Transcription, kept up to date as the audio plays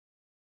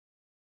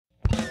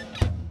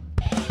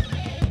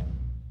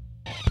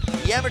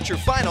The amateur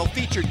final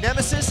featured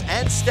Nemesis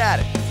and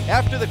Static.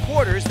 After the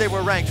quarters, they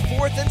were ranked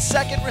 4th and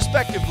 2nd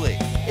respectively.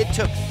 It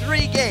took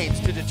 3 games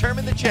to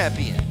determine the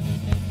champion.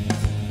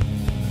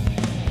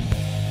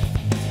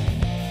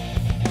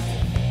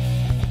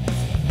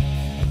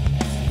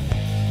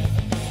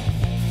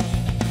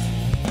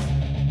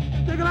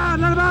 Take him out,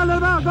 let him out, let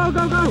him out, go,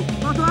 go, go!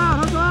 Hustle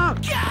out, hustle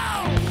out! Go!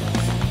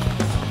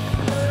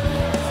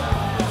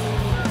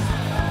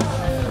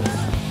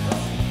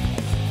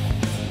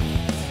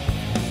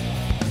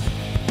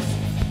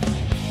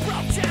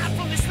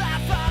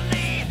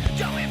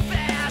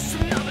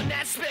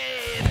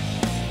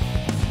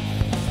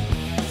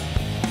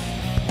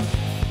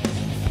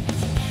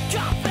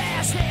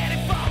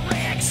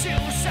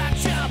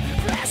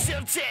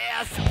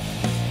 Death.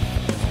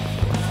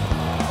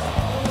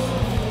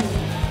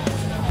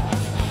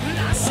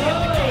 I see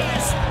the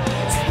gears,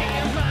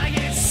 tear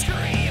riot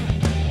scream,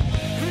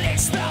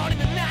 explode in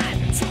the night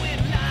to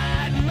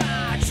enlighten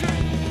my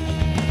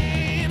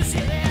dreams.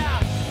 Yeah.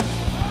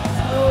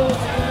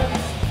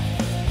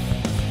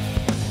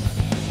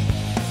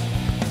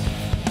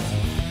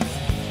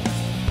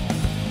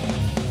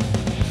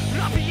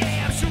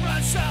 RPMs to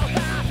run so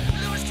high,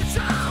 lose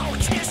control,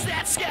 kiss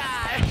that sky.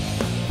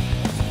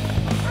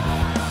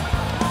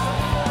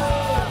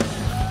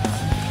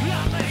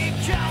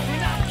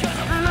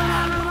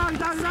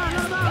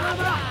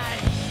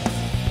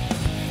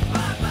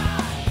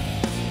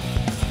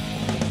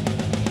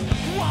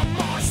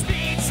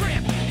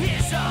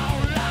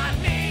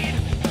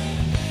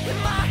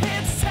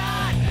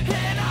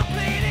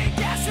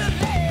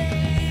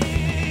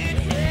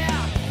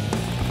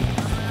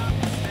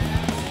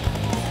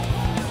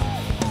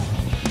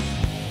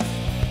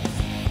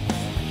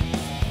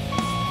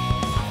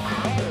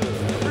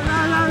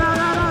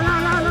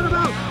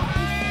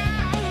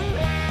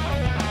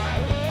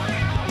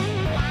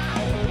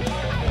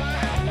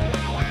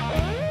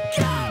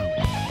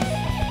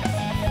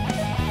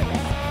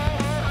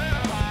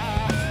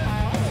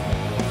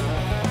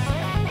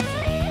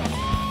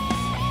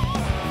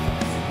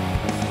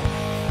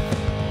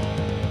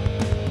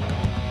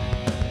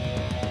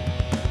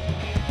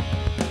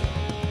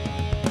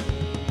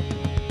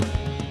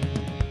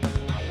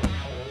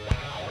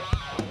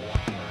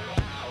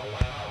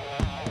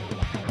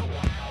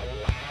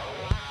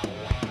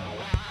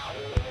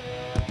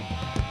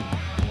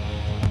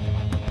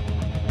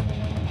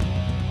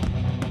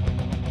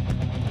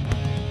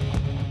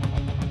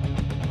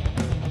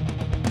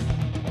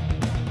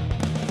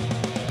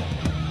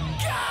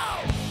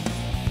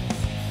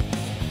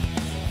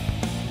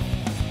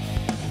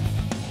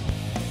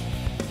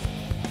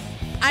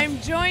 I'm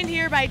joined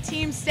here by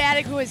Team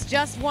Static, who has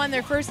just won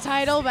their first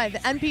title by the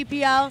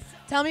NPPL.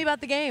 Tell me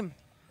about the game.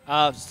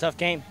 It's a tough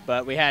game,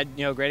 but we had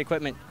great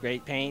equipment,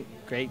 great paint,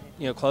 great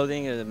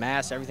clothing, the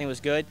masks, everything was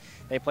good.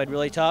 They played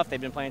really tough.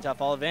 They've been playing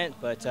tough all event,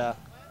 but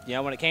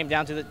when it came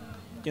down to the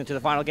to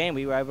the final game,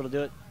 we were able to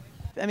do it.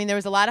 I mean, there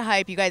was a lot of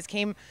hype. You guys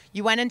came,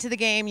 you went into the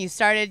game, you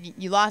started,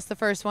 you lost the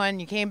first one,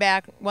 you came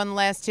back, won the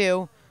last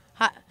 2.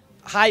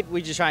 Hype,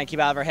 we just try and keep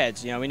out of our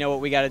heads. We know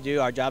what we got to do.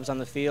 Our job's on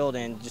the field,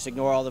 and just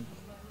ignore all the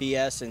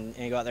BS and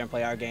go out there and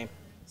play our game.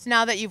 So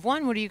now that you've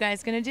won, what are you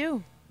guys going to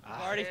do?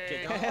 Party!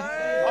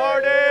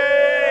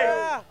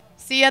 Party!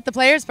 See you at the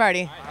Players'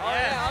 Party.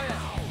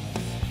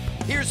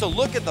 Here's a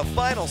look at the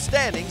final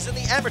standings in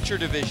the amateur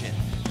division.